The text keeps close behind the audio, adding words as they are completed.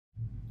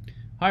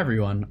Hi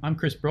everyone, I'm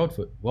Chris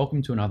Broadfoot.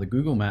 Welcome to another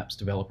Google Maps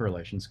Developer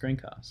Relations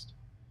screencast.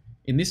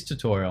 In this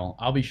tutorial,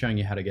 I'll be showing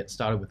you how to get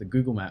started with the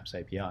Google Maps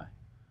API.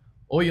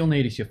 All you'll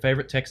need is your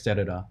favorite text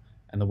editor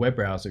and the web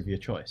browser of your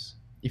choice.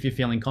 If you're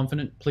feeling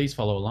confident, please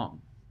follow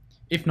along.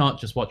 If not,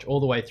 just watch all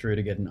the way through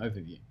to get an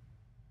overview.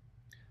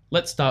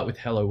 Let's start with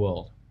Hello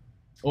World,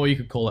 or you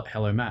could call it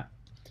Hello Map.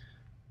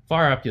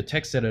 Fire up your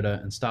text editor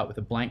and start with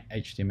a blank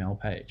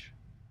HTML page.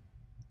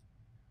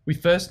 We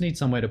first need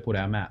somewhere to put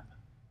our map.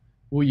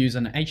 We'll use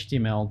an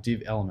HTML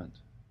div element.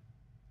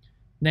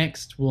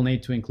 Next, we'll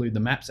need to include the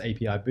Maps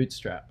API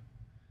bootstrap.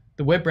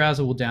 The web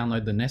browser will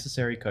download the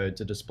necessary code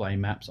to display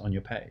maps on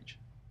your page.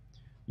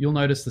 You'll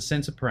notice the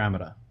sensor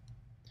parameter.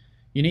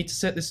 You need to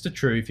set this to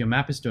true if your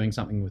map is doing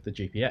something with the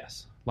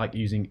GPS, like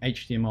using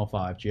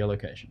HTML5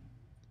 geolocation.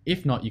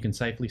 If not, you can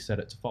safely set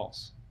it to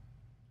false.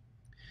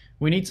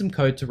 We need some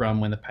code to run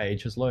when the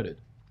page has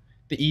loaded.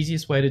 The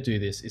easiest way to do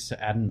this is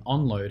to add an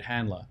onload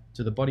handler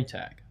to the body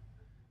tag.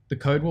 The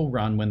code will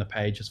run when the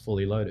page is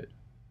fully loaded.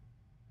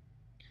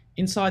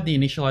 Inside the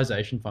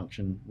initialization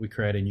function, we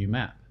create a new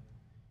map.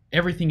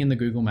 Everything in the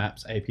Google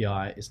Maps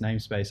API is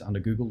namespace under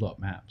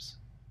google.maps.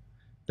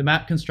 The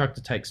map constructor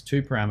takes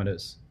two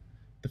parameters.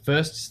 The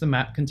first is the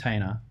map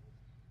container,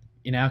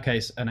 in our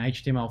case an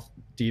HTML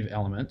div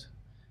element,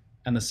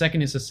 and the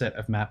second is a set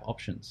of map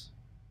options.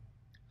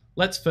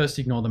 Let's first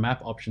ignore the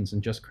map options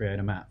and just create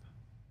a map.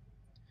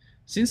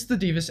 Since the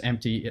div is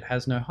empty, it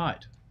has no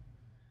height.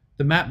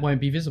 The map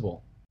won't be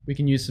visible. We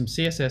can use some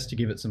CSS to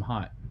give it some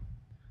height.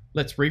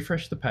 Let's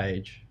refresh the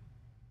page,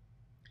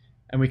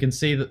 and we can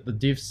see that the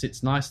div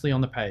sits nicely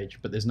on the page,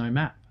 but there's no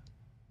map.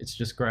 It's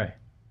just grey.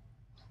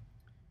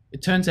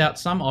 It turns out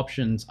some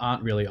options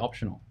aren't really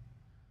optional.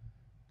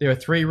 There are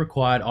three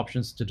required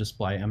options to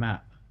display a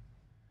map: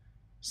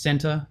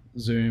 center,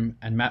 zoom,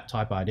 and map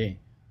type ID.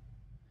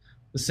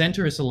 The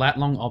center is a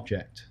lat-long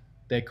object.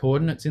 They're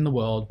coordinates in the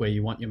world where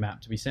you want your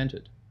map to be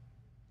centered.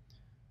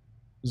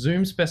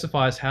 Zoom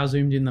specifies how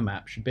zoomed in the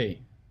map should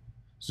be.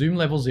 Zoom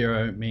level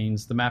 0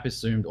 means the map is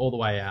zoomed all the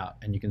way out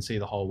and you can see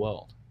the whole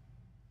world.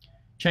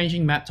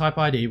 Changing map type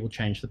ID will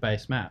change the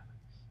base map.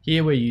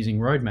 Here we're using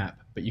road map,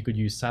 but you could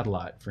use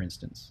satellite, for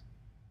instance.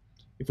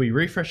 If we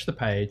refresh the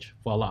page,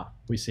 voila,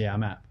 we see our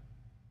map.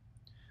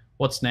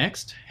 What's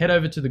next? Head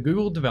over to the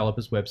Google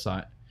Developers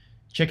website,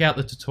 check out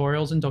the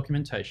tutorials and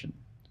documentation.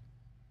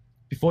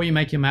 Before you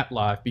make your map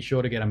live, be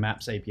sure to get a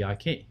Maps API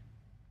key.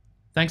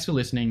 Thanks for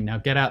listening. Now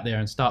get out there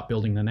and start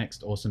building the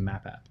next awesome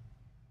map app.